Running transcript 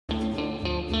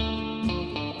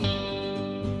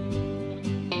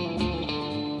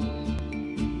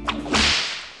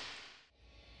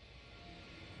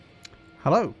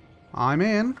Hello, I'm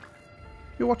Ian.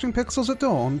 You're watching Pixels at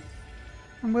Dawn,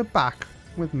 and we're back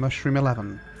with Mushroom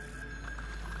 11.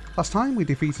 Last time we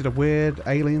defeated a weird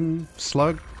alien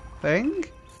slug thing,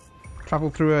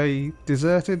 travelled through a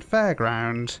deserted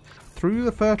fairground, through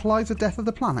the fertiliser death of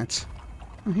the planet,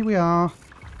 and here we are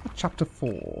at Chapter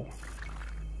 4.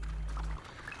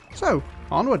 So,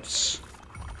 onwards.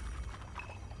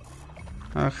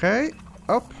 Okay,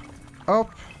 up,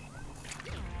 up.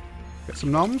 Get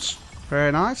some noms.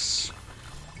 Very nice.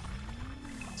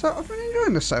 So, I've been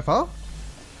enjoying this so far.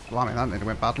 Blimey, that nearly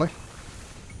went badly.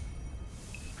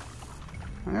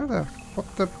 Oh, there.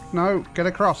 What the? No, get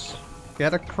across.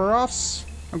 Get across.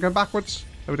 I'm going backwards.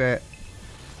 Oh dear.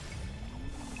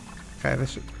 Okay,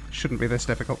 this shouldn't be this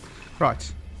difficult.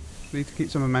 Right. Need to keep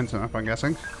some momentum up, I'm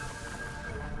guessing.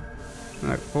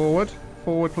 No, forward.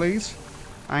 Forward, please.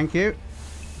 Thank you.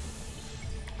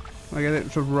 I get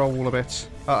it to roll a bit.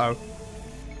 Uh-oh.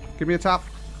 Give me a tap.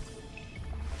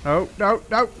 No, no,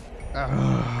 no.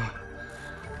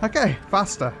 Okay,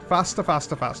 faster. Faster,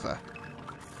 faster, faster.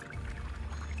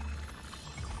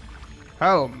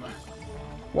 Helm.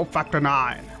 Warp factor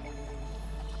 9.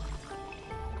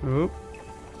 Oop.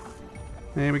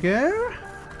 There we go.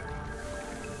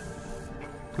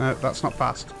 No, that's not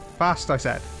fast. Fast, I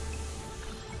said.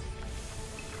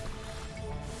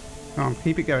 Come on,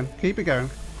 keep it going. Keep it going.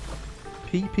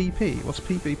 PPP. What's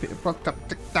PPP?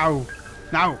 No.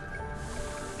 No.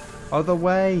 Other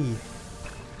way.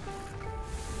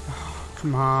 Oh,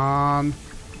 come on.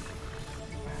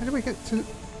 How do we get to...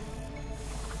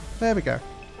 There we go.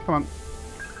 Come on.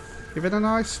 Give it a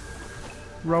nice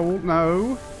roll.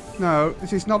 No. No.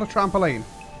 This is not a trampoline.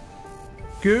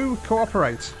 Goo,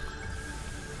 cooperate.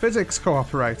 Physics,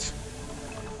 cooperate.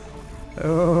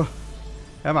 Oh.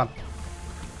 Come on.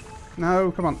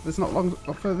 No, come on. There's not long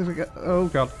further to get. Oh,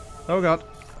 God. Oh, God.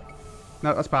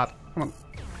 No, that's bad. Come on.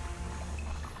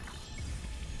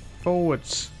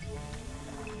 Forwards.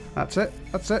 That's it.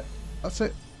 That's it. That's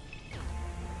it.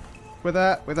 We're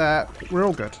there. We're there. We're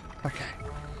all good. Okay.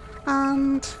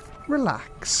 And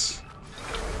relax.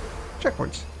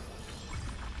 Checkpoint.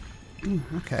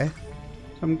 Okay.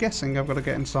 So I'm guessing I've got to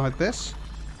get inside this.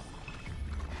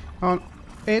 On.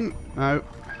 In. No.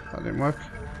 That didn't work.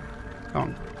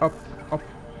 On. Up. Up.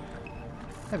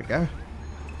 There we go.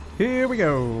 Here we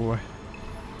go.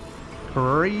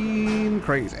 Green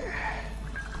crazy.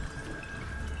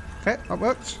 Okay, that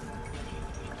worked.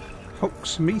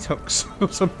 Hooks, meat hooks or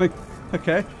something.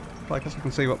 Okay. I guess I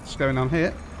can see what's going on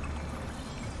here.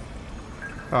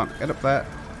 Come on, get up there.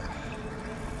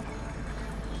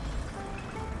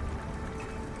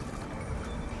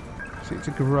 See it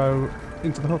to grow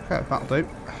into the hook. Oh, that'll do.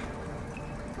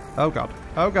 Oh god.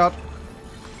 Oh god.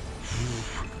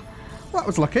 That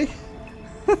was lucky.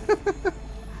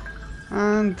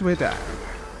 And we're down.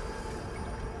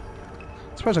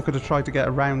 I suppose I could have tried to get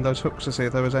around those hooks to see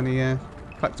if there was any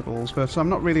collectibles, but I'm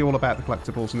not really all about the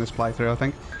collectibles in this playthrough, I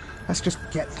think. Let's just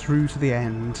get through to the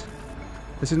end.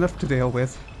 There's enough to deal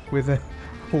with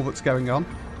all that's going on.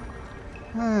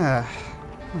 Well,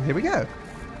 here we go.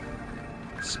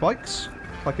 Spikes,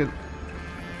 like a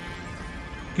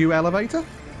goo elevator.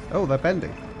 Oh, they're bendy.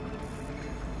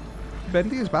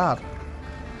 Bendy is bad.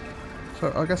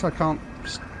 So I guess I can't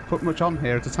put much on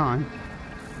here at a time.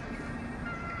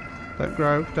 Don't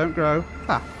grow, don't grow.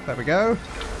 Ah, there we go.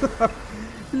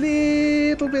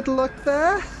 Little bit of luck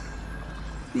there.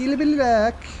 Little bit of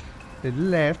luck. To the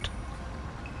left.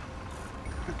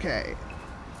 Okay.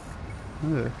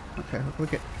 Ugh. Okay, I'm gonna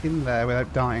get in there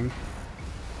without dying.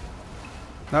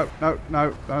 No, no, no,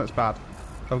 no, that's bad.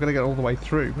 I'm gonna get all the way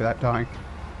through without dying.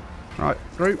 Right,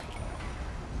 through.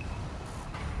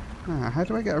 Ah, how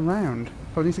do I get around?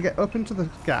 I need to get up into the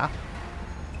gap.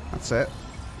 That's it.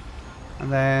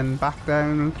 And then back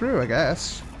down and through, I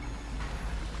guess.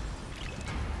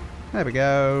 There we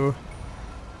go.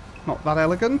 Not that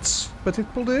elegant, but it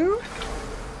will do.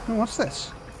 Oh, what's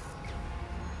this?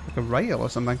 Like a rail or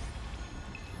something.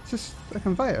 It's just a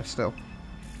conveyor still.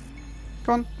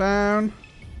 Come on, down.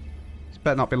 This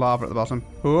better not be lava at the bottom.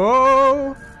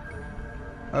 Whoa!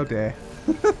 Oh dear.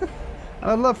 And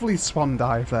a lovely swan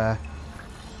dive there.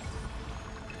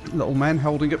 Little men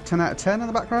holding up 10 out of 10 in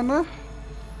the background there.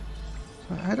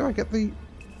 So how do I get the...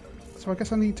 So I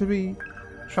guess I need to be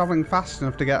travelling fast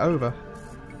enough to get over.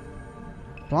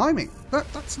 Blimey.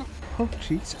 That's not... Oh,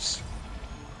 Jesus.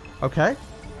 Okay.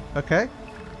 Okay.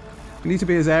 We need to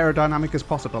be as aerodynamic as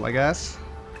possible, I guess.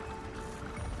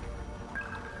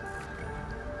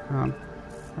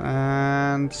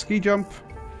 And ski jump.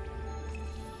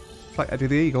 It's like I did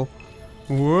the eagle.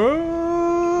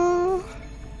 Whoa!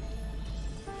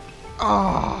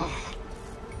 Ah!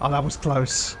 Oh, that was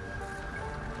close.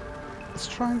 Let's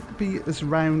try and be as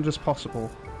round as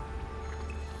possible.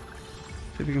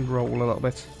 See if we can roll a little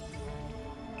bit.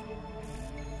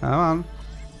 Come on.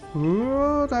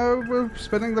 Ooh, no, we're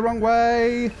spinning the wrong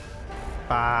way.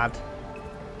 Bad.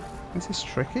 This is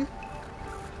tricky.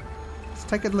 Let's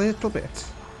take a little bit.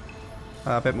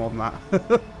 A bit more than that.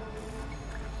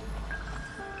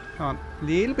 Come on,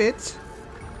 little bit.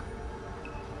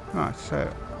 Right, so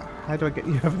how do I get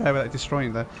you over there without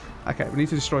destroying the... Okay, we need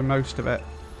to destroy most of it,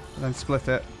 and then split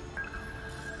it.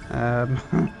 I'm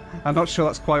not sure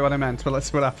that's quite what I meant, but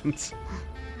let's see what happens.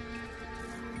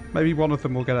 Maybe one of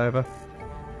them will get over.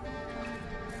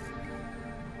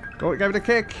 Go, give it a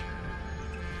kick.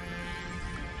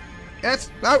 Yes!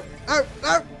 No! No!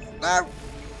 No! No!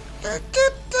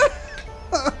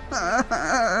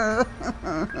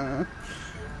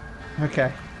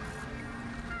 Okay.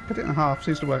 Cut it in half.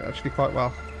 Seems to work actually quite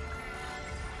well.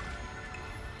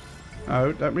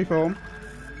 Oh, don't reform.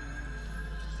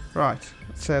 Right.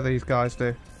 Let's see how these guys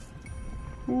do.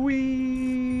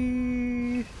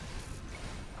 Whee!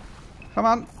 Come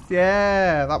on.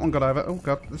 Yeah, that one got over. Oh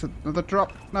god, there's another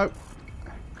drop. No.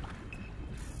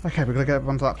 Okay, we're gonna get up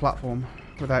onto that platform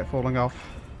without falling off.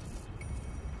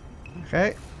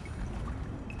 Okay.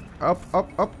 Up, up,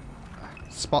 up.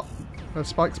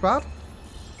 Spikes bad?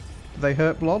 Do they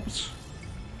hurt blobs?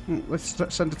 Let's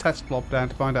send a test blob down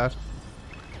to find out.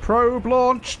 Probe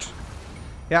launched!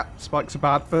 Yeah, spikes are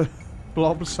bad for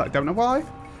blobs. I don't know why.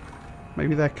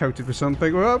 Maybe they're coated with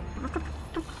something.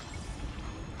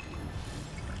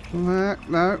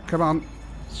 No, come on.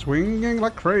 Swinging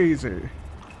like crazy.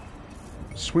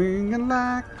 Swinging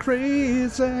like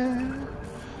crazy.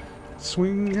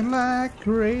 Swinging like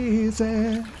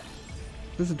crazy.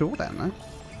 There's a door down there.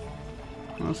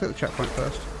 Well, let's get the checkpoint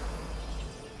first.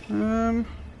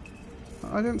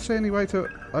 I don't see any way to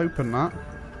open that.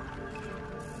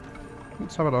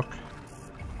 Let's have a look.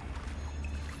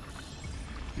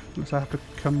 Unless I have to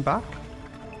come back?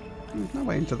 There's no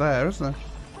way into there, is there?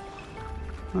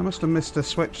 I must have missed a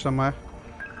switch somewhere.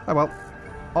 Oh well.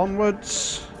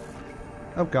 Onwards.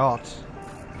 Oh god.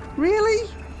 Really?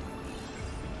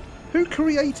 Who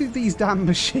created these damn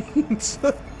machines?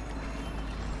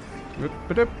 Oh,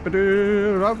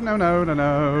 no, no, no,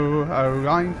 no. Oh,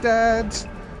 I'm dead.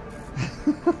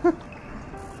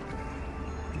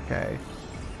 Okay.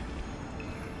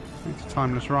 It's a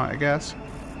timeless right, I guess.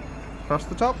 Across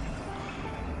the top.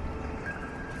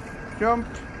 Jump,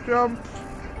 jump.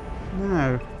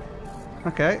 No.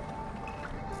 Okay.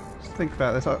 Let's think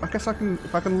about this. I guess I can,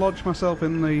 if I can lodge myself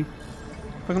in the,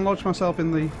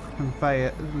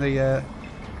 conveyor, the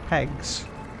pegs.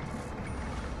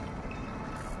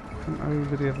 Come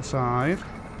over the other side.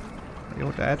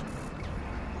 You're dead.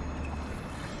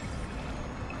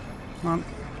 Come on,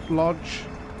 lodge,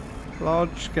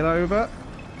 lodge, get over.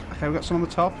 Okay, we've got some on the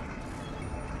top.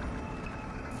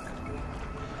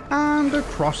 And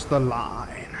across the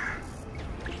line.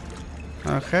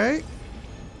 Okay.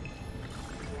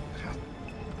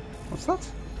 What's that?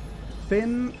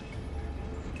 Fin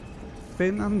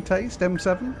and taste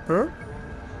M7? Huh?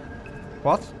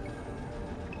 What?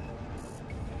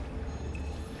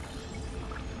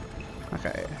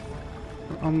 Okay.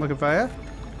 On the conveyor.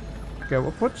 Go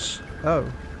upwards. Oh.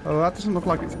 Oh, that doesn't look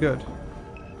like it's good.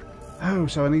 Oh,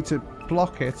 so I need to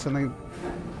block it and then...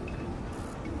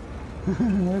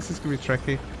 This is going to be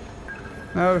tricky.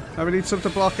 No, we need something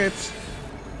to block it.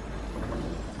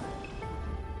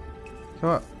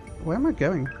 So, where am I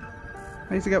going?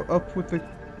 I need to go up with the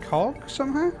cog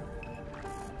somehow?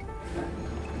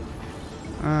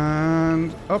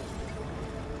 And up.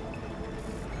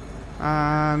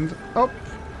 And up.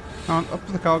 On, up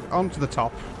to the cog, onto the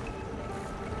top.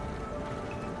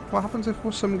 What happens if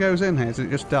some goes in here? Does it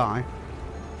just die?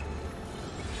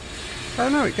 Oh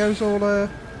no, it goes all...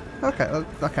 Okay,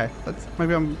 okay.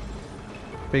 Maybe I'm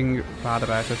being bad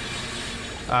about it.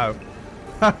 Oh.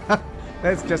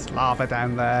 There's just lava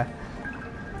down there.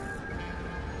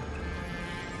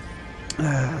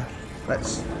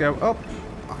 Let's go up.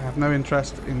 I have no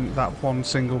interest in that one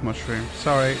single mushroom.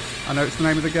 Sorry, I know it's the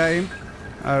name of the game.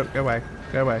 Oh, go away.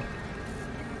 Go away.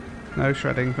 No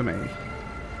shredding for me.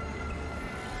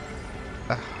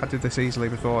 I did this easily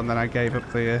before and then I gave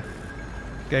up the...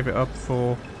 gave it up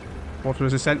for what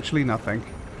was essentially nothing.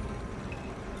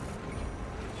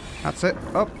 That's it.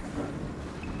 Up.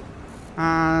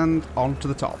 And on to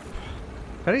the top.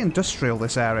 Very industrial,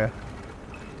 this area.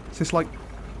 Is this like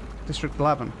District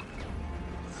 11?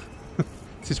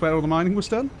 Is this where all the mining was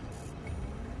done?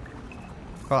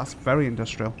 Well, that's very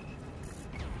industrial.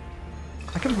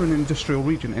 I come from an industrial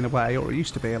region in a way, or it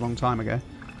used to be a long time ago.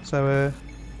 So,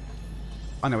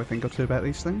 I know a thing or two about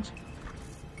these things.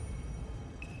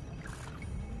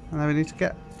 And then we need to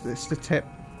get this to tip.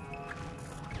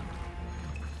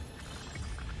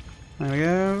 There we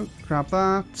go. Grab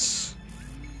that.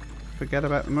 Forget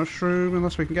about the mushroom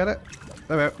unless we can get it.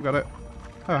 There we go. We got it.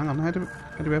 Oh, hang on. How do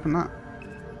we open that?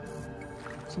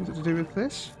 Something to do with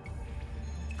this?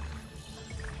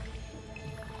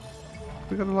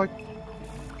 We gotta like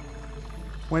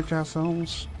wedge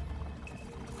ourselves.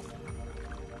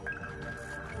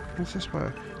 How's this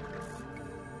work?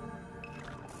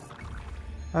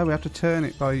 Oh, we have to turn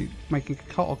it by making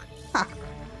a cog. Ha!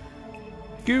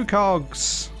 Goo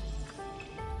cogs!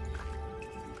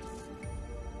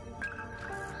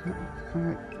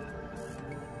 Right.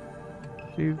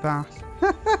 Do that.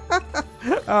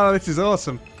 Oh, this is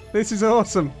awesome. This is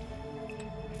awesome.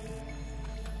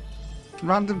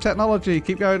 Random technology.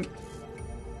 Keep going.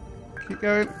 Keep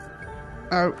going.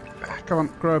 Oh, come on.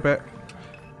 Grow a bit.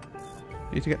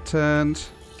 Need to get turned.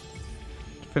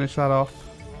 To finish that off.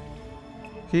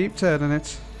 Keep turning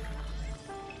it.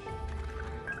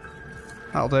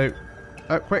 That'll do.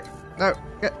 Oh, quick. No.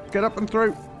 Get up and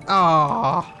through.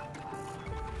 Ah.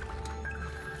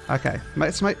 Okay.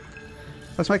 Let's make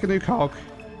a new cog.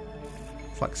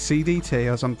 It's like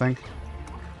CDT or something.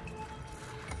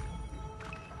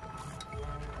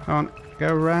 Come on.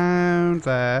 Go around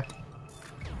there.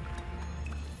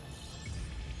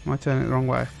 Am I turning it the wrong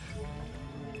way?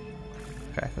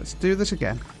 Okay, let's do this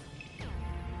again.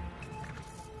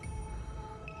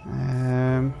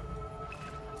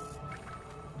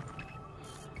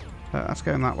 That's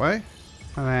going that way.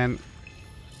 And then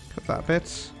cut that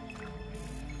bit.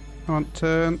 Come on,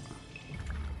 turn.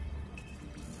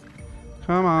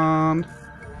 Come on.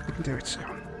 You can do it.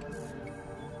 Come on.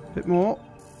 A bit more.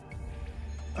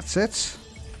 That's it.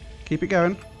 Keep it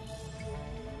going.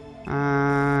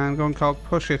 And go on, cog.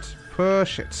 Push it.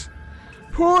 Push it.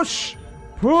 Push!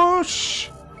 Push!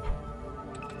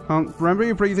 Remember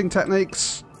your breathing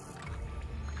techniques.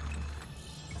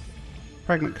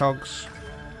 Pregnant cogs.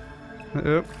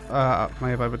 Oop. May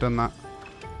have overdone that.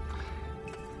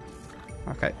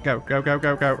 Okay, go, go, go,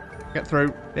 go, go. Get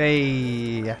through.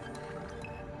 Hey!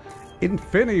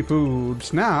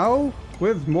 Infinifoods now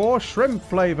with more shrimp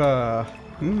flavour.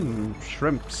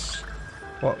 Shrimps.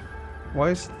 What?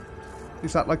 Why is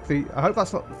that like the... I hope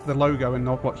that's not the logo and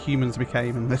not what humans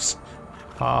became in this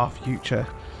far future.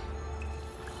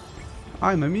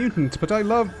 I'm a mutant, but I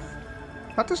love...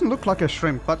 That doesn't look like a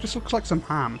shrimp. That just looks like some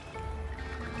ham.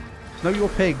 No, you're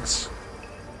pigs.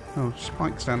 Oh,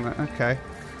 spikes down there. Okay.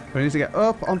 We need to get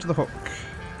up onto the hook.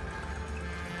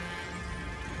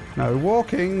 No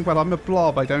walking. Well, I'm a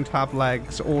blob. I don't have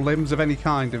legs or limbs of any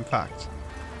kind, in fact.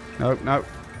 No, no.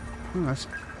 Oh, that's...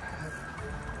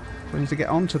 I need to get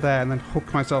onto there and then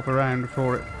hook myself around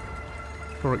before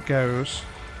it goes.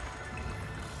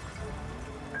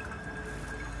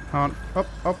 Come on. Up,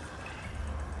 up.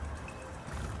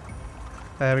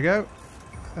 There we go.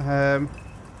 Could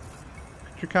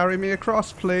you carry me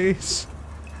across, please?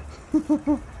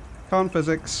 Come on,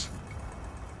 physics.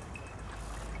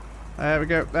 There we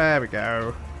go. There we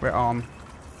go. We're on.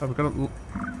 So we've got to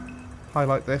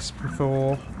highlight this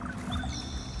before...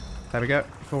 There we go.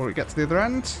 Before we get to the other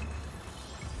end.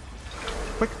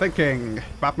 Quick thinking,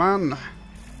 Batman.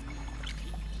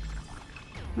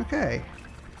 Okay.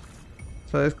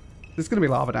 So there's going to be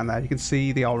lava down there. You can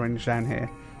see the orange down here.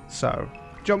 So,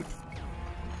 jump.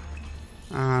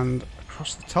 And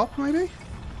across the top, maybe?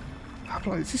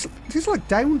 This is like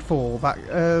Downfall, that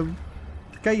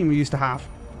game we used to have.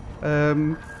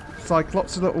 It's like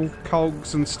lots of little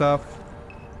cogs and stuff.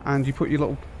 And you put your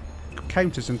little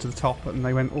counters into the top and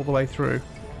they went all the way through.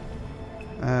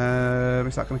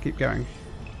 Is that going to keep going?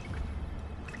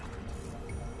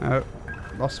 Oh,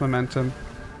 lost momentum.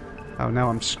 Oh, now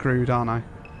I'm screwed, aren't I?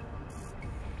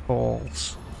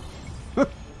 Balls. How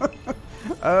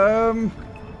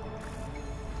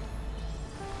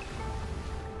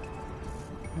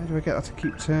do I get that to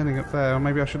keep turning up there? Or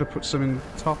maybe I should have put some in the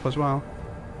top as well.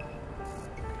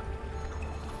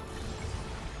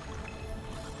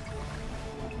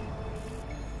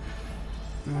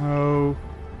 No.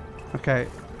 Okay.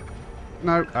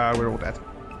 No. We're all dead.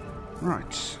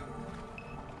 Right.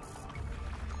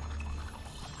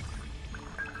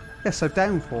 Yeah, so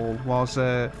Downfall was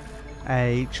a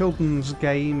children's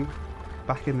game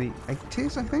back in the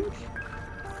 80s, I think.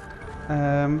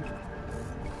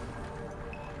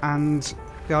 And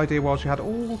the idea was you had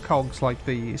all cogs like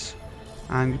these,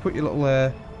 and you put your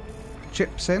little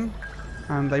chips in,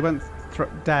 and they went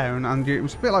down, and it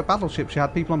was a bit like battleships. You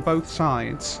had people on both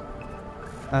sides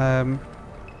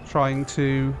trying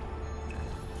to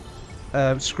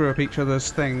screw up each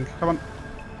other's thing. Come on.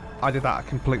 I did that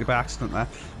completely by accident there.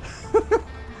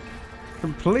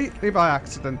 Completely by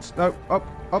accident. No, up,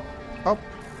 up, up.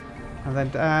 And then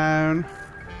down.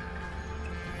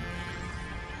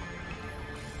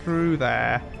 Through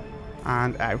there.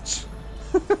 And out.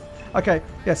 Okay,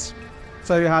 yes.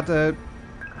 So you had a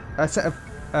set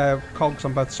of cogs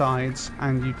on both sides,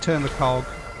 and you turn the cog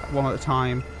one at a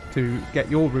time to get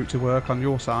your route to work on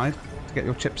your side, to get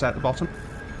your chips out the bottom.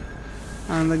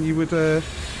 And then you would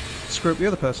screw up the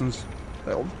other person's.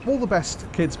 All the best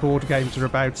kids' board games are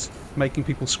about making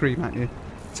people scream at you.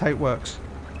 That's how it works.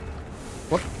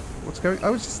 What's going...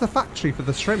 Oh, it's just the factory for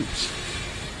the shrimps.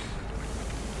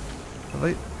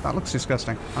 Really? That looks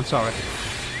disgusting. I'm sorry.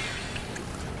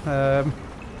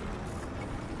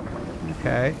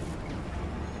 Okay.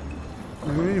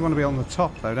 We really want to be on the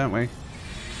top, though, don't we?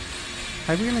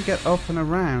 How are we going to get up and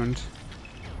around?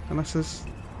 Unless there's...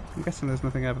 I'm guessing there's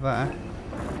nothing over there.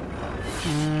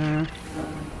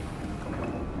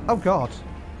 Oh, God.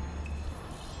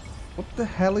 What the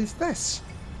hell is this?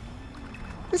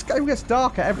 This game gets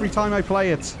darker every time I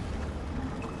play it.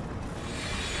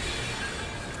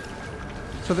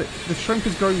 So the shrimp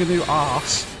is growing a new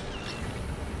arse.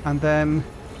 And then...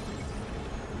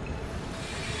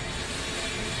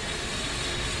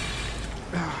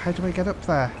 how do I get up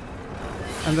there?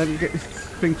 And then you get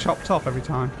being chopped off every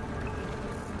time.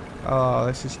 Oh,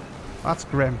 this is... that's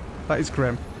grim. That is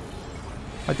grim.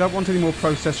 I don't want any more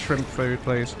processed shrimp food,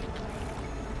 please.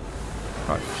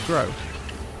 Right, grow.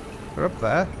 They're up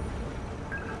there.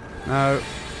 No.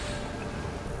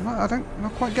 I'm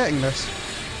not quite getting this.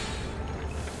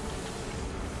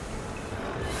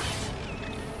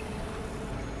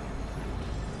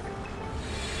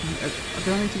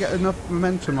 Do I need to get enough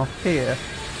momentum off here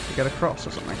to get across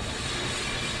or something?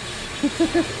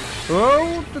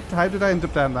 Oh, how did I end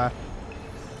up down there?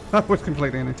 That was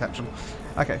completely unintentional.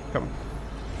 Okay, come on.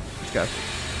 Let's go.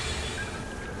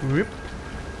 Whoop.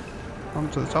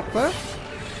 Onto the top there.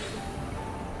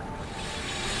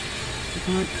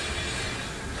 Right.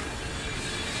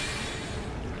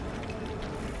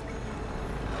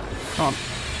 Come on.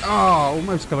 Oh,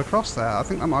 almost got across there. I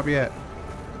think that might be it.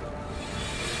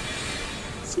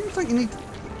 Seems like you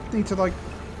need to like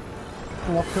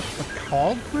block up the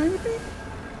cog, maybe?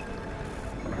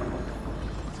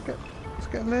 Let's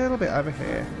get a little bit over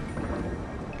here.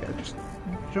 Okay, just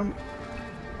jump.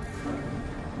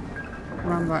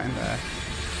 Ram that in there.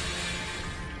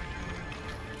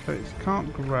 So it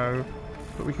can't grow,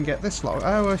 but we can get this lot.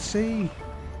 Oh, I see.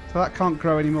 So that can't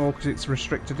grow anymore because it's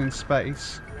restricted in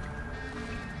space.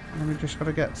 And we just got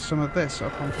to get some of this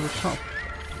up onto the top.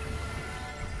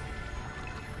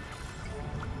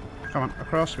 Come on,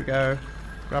 across we go.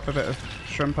 Grab a bit of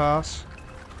ShrimpArse.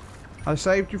 I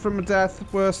saved you from a death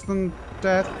worse than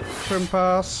death,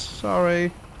 ShrimpArse.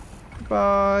 Sorry.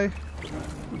 Goodbye.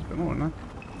 There's a bit more in there.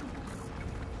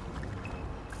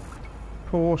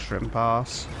 Poor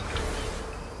ShrimpArse.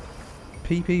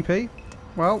 PPP?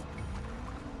 Well,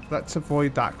 let's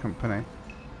avoid that company.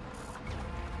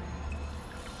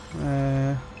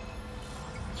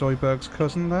 Zoidberg's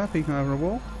cousin there, peeking over a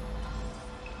wall.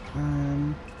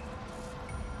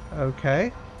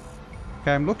 Okay.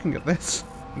 Okay, I'm looking at this,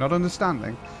 not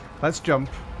understanding. Let's jump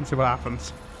and see what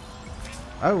happens.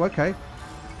 Oh, okay.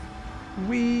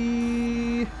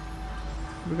 We're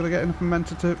gonna get enough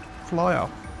momentum to fly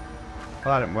off.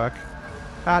 Well, that didn't work.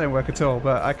 That didn't work at all,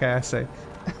 but okay, I see.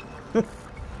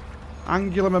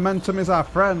 Angular momentum is our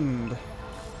friend.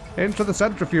 Into the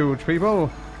centrifuge, people.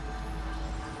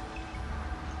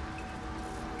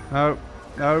 No,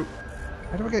 no.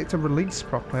 How do I get it to release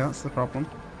properly? That's the problem.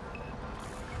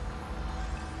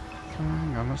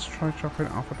 Hang on, let's try dropping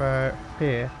it off about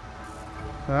here.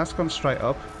 So that's gone straight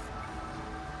up.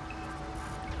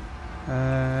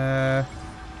 No,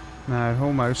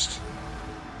 almost.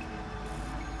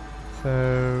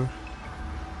 So,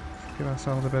 let's give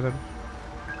ourselves a bit of...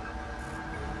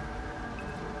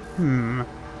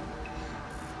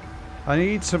 I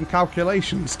need some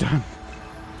calculations done.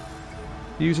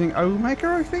 Using Omega,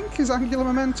 I think, is angular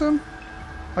momentum?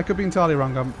 I could be entirely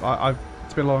wrong.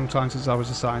 It's been a long time since I was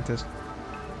a scientist.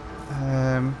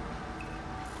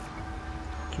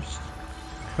 Just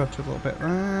cut a little bit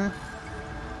there.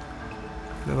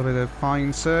 A little bit of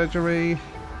fine surgery.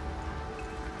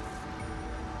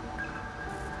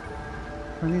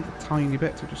 I need a tiny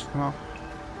bit to just come off.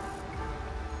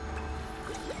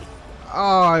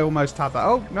 Oh, I almost had that.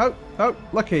 Oh, no, no,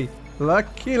 lucky.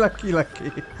 Lucky, lucky,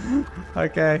 lucky.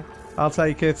 Okay, I'll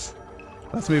take it.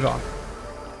 Let's move on.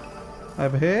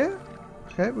 Over here.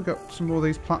 Okay, we've got some more of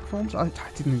these platforms. I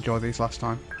didn't enjoy these last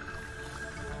time.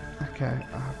 Okay,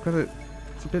 I've got to...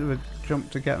 It's a bit of a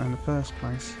jump to get there in the first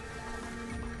place.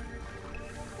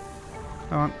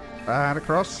 Come on. And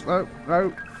across. No,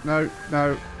 no, no,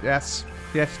 no. Yes.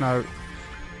 Yes, no.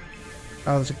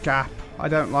 Oh, there's a gap. I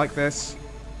don't like this.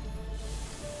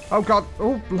 Oh, God.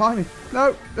 Oh, blimey.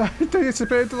 No. Don't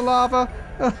disappear into the lava.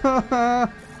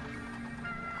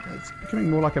 It's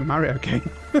becoming more like a Mario game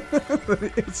than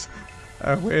it is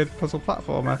a weird puzzle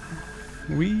platformer.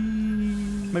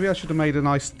 Maybe I should have made a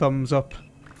nice thumbs up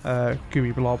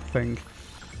gooey blob thing.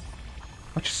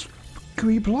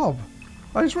 Gooey blob.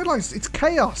 I just realised it's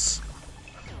Chaos.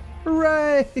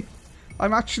 Hooray!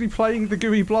 I'm actually playing the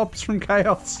gooey blobs from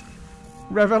Chaos.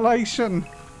 Revelation.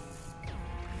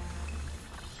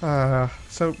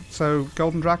 So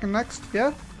Golden Dragon next,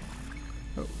 yeah?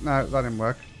 Oh, no, that didn't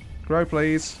work. Grow,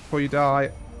 please, before you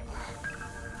die.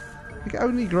 It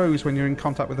only grows when you're in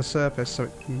contact with the surface, so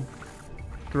it can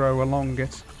grow along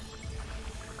it.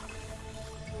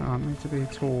 Oh, I need to be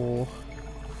tall.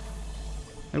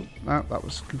 Nope, no, that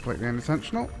was completely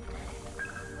unintentional.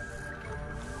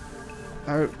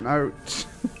 No, no.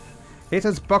 It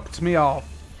has bucked me off,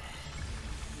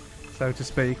 so to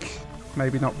speak.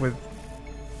 Maybe not with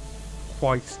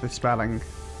quite the spelling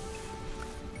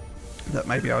that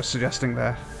maybe I was suggesting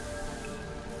there.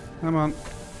 Come on.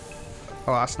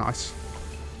 Oh, that's nice.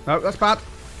 No, that's bad.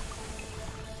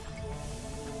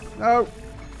 No.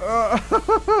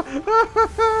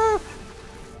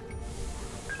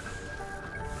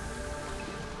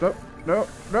 No, no,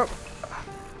 no.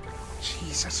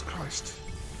 Jesus Christ.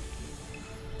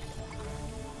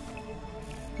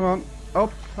 Come on.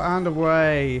 Up and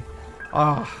away.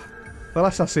 Ah. Well,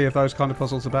 let's see if those kind of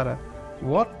puzzles are better.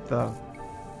 What the?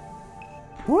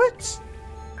 What?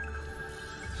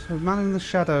 So, man in the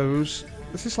shadows.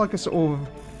 Is this like a sort of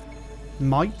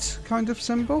might kind of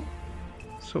symbol?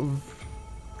 Sort of.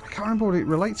 I can't remember what it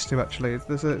relates to actually.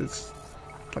 It's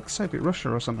like Soviet Russia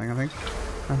or something, I think.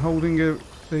 And holding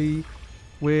the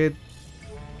weird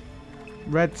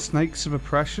red snakes of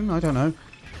oppression. I don't know.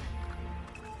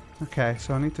 Okay,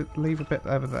 so I need to leave a bit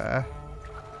over there.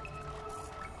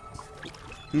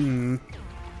 Oh,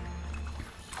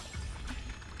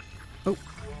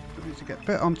 I need to get a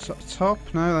bit on top.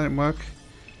 No, that didn't work.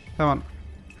 Come on.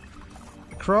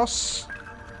 Across.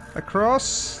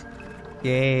 Across.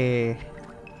 Yeah.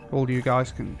 All you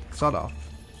guys can sod off.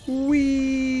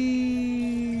 Whee!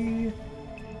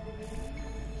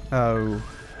 Oh.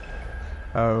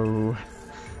 Oh.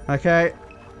 Okay.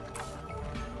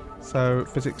 So,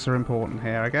 physics are important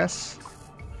here, I guess.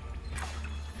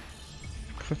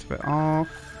 Cut a bit off.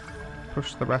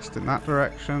 Push the rest in that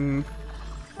direction.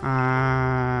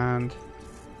 And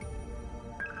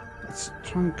let's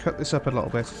try and cut this up a little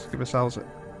bit to give ourselves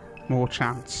more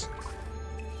chance.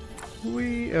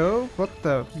 Oh, what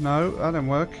the? No, that didn't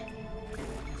work.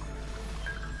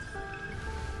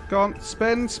 Go on,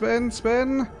 spin, spin,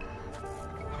 spin.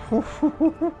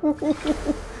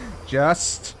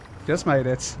 Just made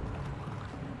it.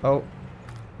 Oh,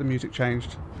 the music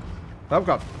changed. Oh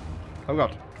god. Oh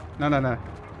god. No, no, no.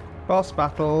 Boss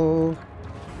battle.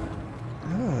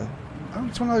 Oh,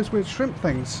 it's one of those weird shrimp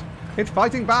things. It's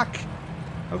fighting back.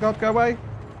 Oh god, go away.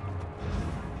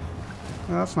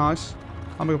 Oh, that's nice.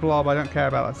 I'm a blob, I don't care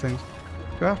about that thing.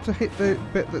 Do I have to hit the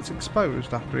bit that's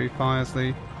exposed after he fires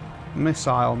the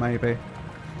missile, maybe?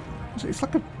 It's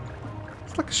like a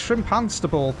ShrimpArse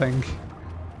ball thing.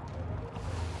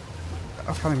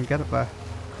 I can't even get up there.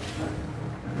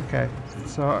 Okay,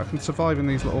 so I can survive in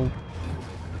these little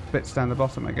bits down the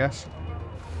bottom, I guess.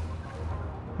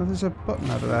 Oh, there's a button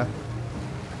over there.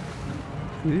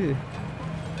 Yeah.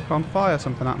 Can't fire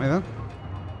something at me then.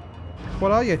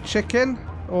 What are you, chicken?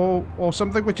 Or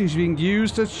something which is being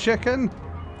used as chicken?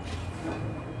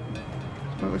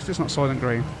 Well, at least it's not Soylent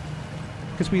Green.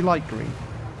 Because we like green.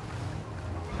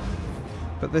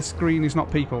 But this green is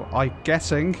not people, I'm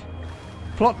guessing.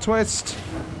 Plot twist!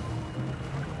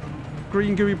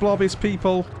 Green gooey blob is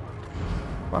people.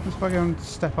 What happens if I go and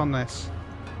step on this?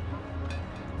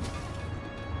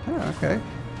 Oh, okay.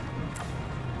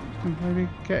 Can maybe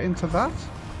get into that?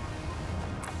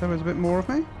 There was a bit more of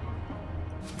me.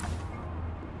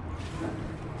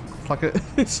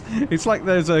 It's like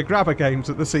those grabber games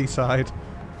at the seaside,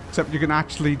 except you can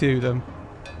actually do them.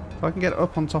 So I can get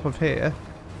up on top of here.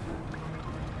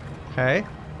 Okay.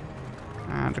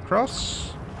 And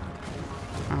across.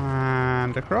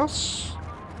 And across.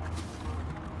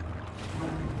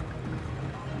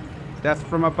 Death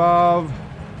from above.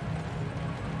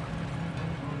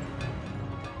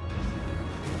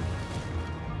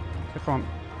 Come on.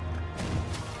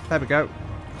 There we go.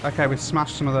 Okay, we've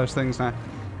smashed some of those things now.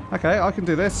 Okay, I can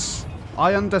do this.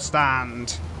 I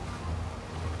understand.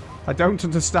 I don't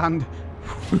understand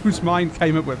whose mind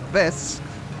came up with this.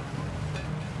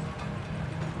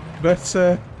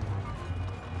 But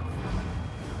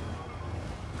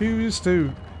who's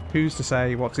to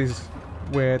say what is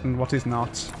weird and what is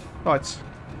not? Right.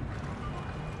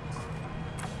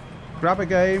 Grab a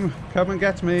game. Come and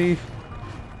get me.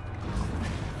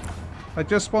 I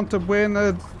just want to win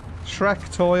a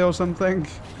Shrek toy or something.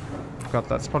 God,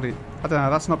 that's probably... I don't know,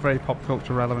 that's not very pop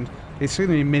culture relevant. It's going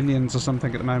to be Minions or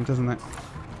something at the moment, isn't it?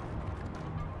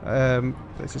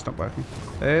 This is not working.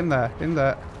 In there, in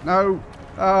there. No!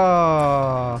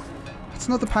 Ah! It's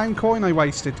another pound coin I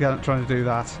wasted trying to do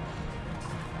that.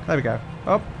 There we go.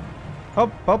 Up,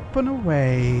 up, up and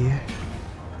away.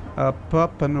 Up,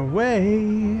 up and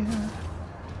away.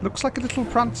 Looks like a little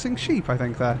prancing sheep, I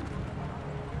think, there.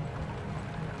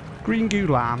 Green goo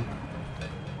lamb.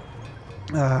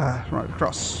 Right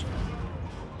across.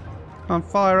 Can't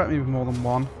fire at me with more than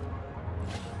one.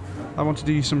 I want to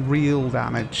do some real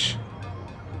damage.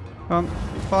 Come on,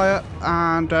 fire,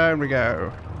 and down we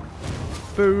go.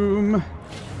 Boom.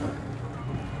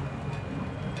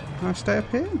 Can I stay up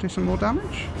here and do some more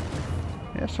damage?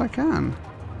 Yes, I can.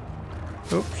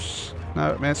 Oops.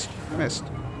 No, missed. Missed.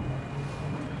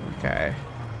 Okay.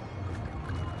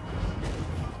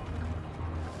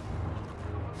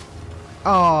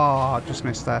 Ah, just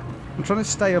missed there. I'm trying to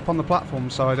stay up on the platform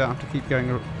so I don't have to keep doing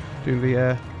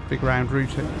the big round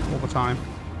route all the time.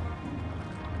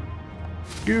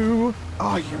 Goo!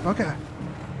 Oh, you bugger!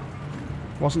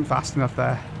 Wasn't fast enough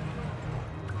there.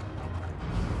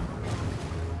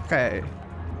 Okay.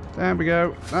 There we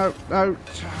go. No, no.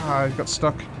 I got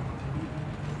stuck.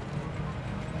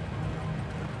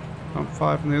 On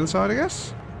fire from the other side, I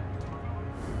guess.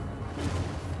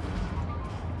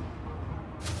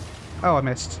 Oh, I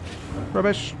missed.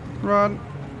 Rubbish. Run.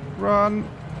 Run.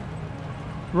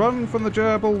 Run from the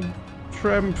gerbil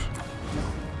shrimp.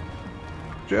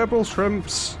 Gerbil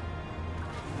shrimps.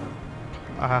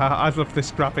 I love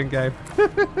this grabbing game.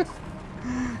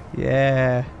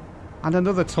 Yeah. And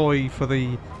another toy for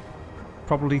the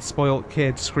probably spoilt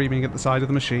kid screaming at the side of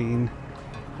the machine.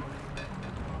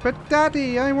 But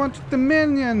Daddy, I wanted the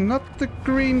minion, not the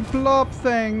green blob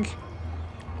thing.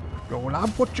 You'll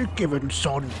have what you're given,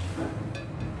 son.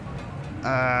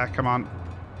 Come on.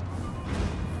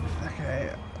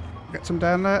 Okay. Get some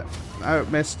down there. Oh,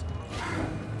 missed.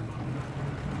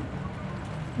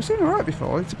 We've seen it right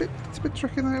before. It's a bit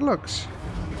trickier than it looks.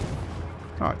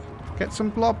 Right. Get some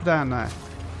blob down there.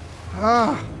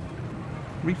 Ah!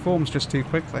 Reforms just too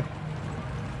quickly.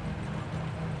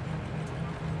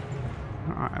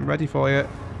 Alright, I'm ready for you.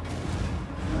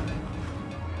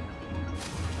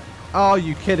 Are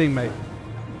you kidding me?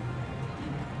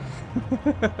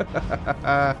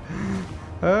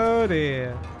 Oh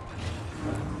dear.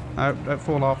 No, don't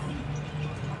fall off.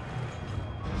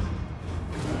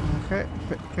 Okay,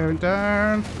 bit going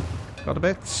down. Got a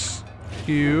bit.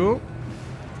 You.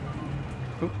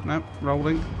 Oh, no,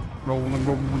 rolling. Rolling,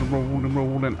 rolling, rolling,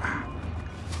 rolling.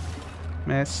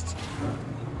 Missed.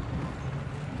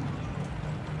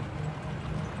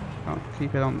 Oh,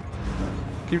 keep it on.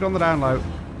 Keep it on the down low.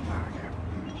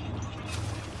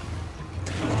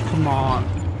 Come on.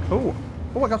 Oh,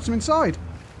 I got some inside.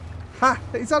 Ha!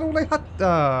 Is that all they had?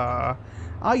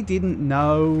 I didn't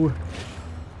know.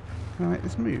 Can I make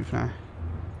this move now?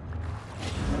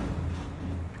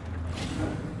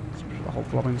 Let's put the whole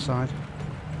blob inside.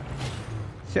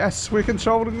 Yes, we're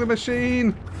controlling the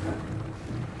machine.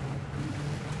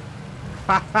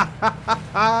 Ha ha ha ha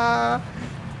ha!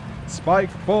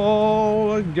 Spike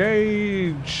ball,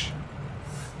 engage.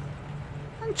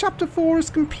 And chapter 4 is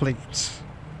complete.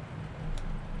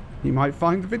 You might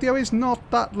find the video is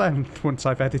not that length once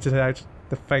I've edited out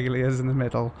the failures in the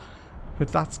middle. But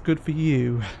that's good for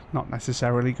you, not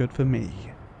necessarily good for me.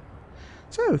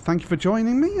 So, thank you for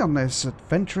joining me on this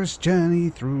adventurous journey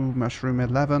through Mushroom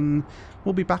 11.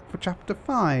 We'll be back for Chapter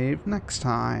 5 next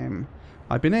time.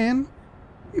 I've been Ian,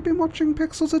 you've been watching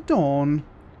Pixels at Dawn,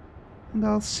 and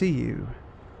I'll see you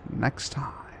next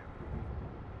time.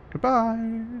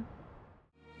 Goodbye.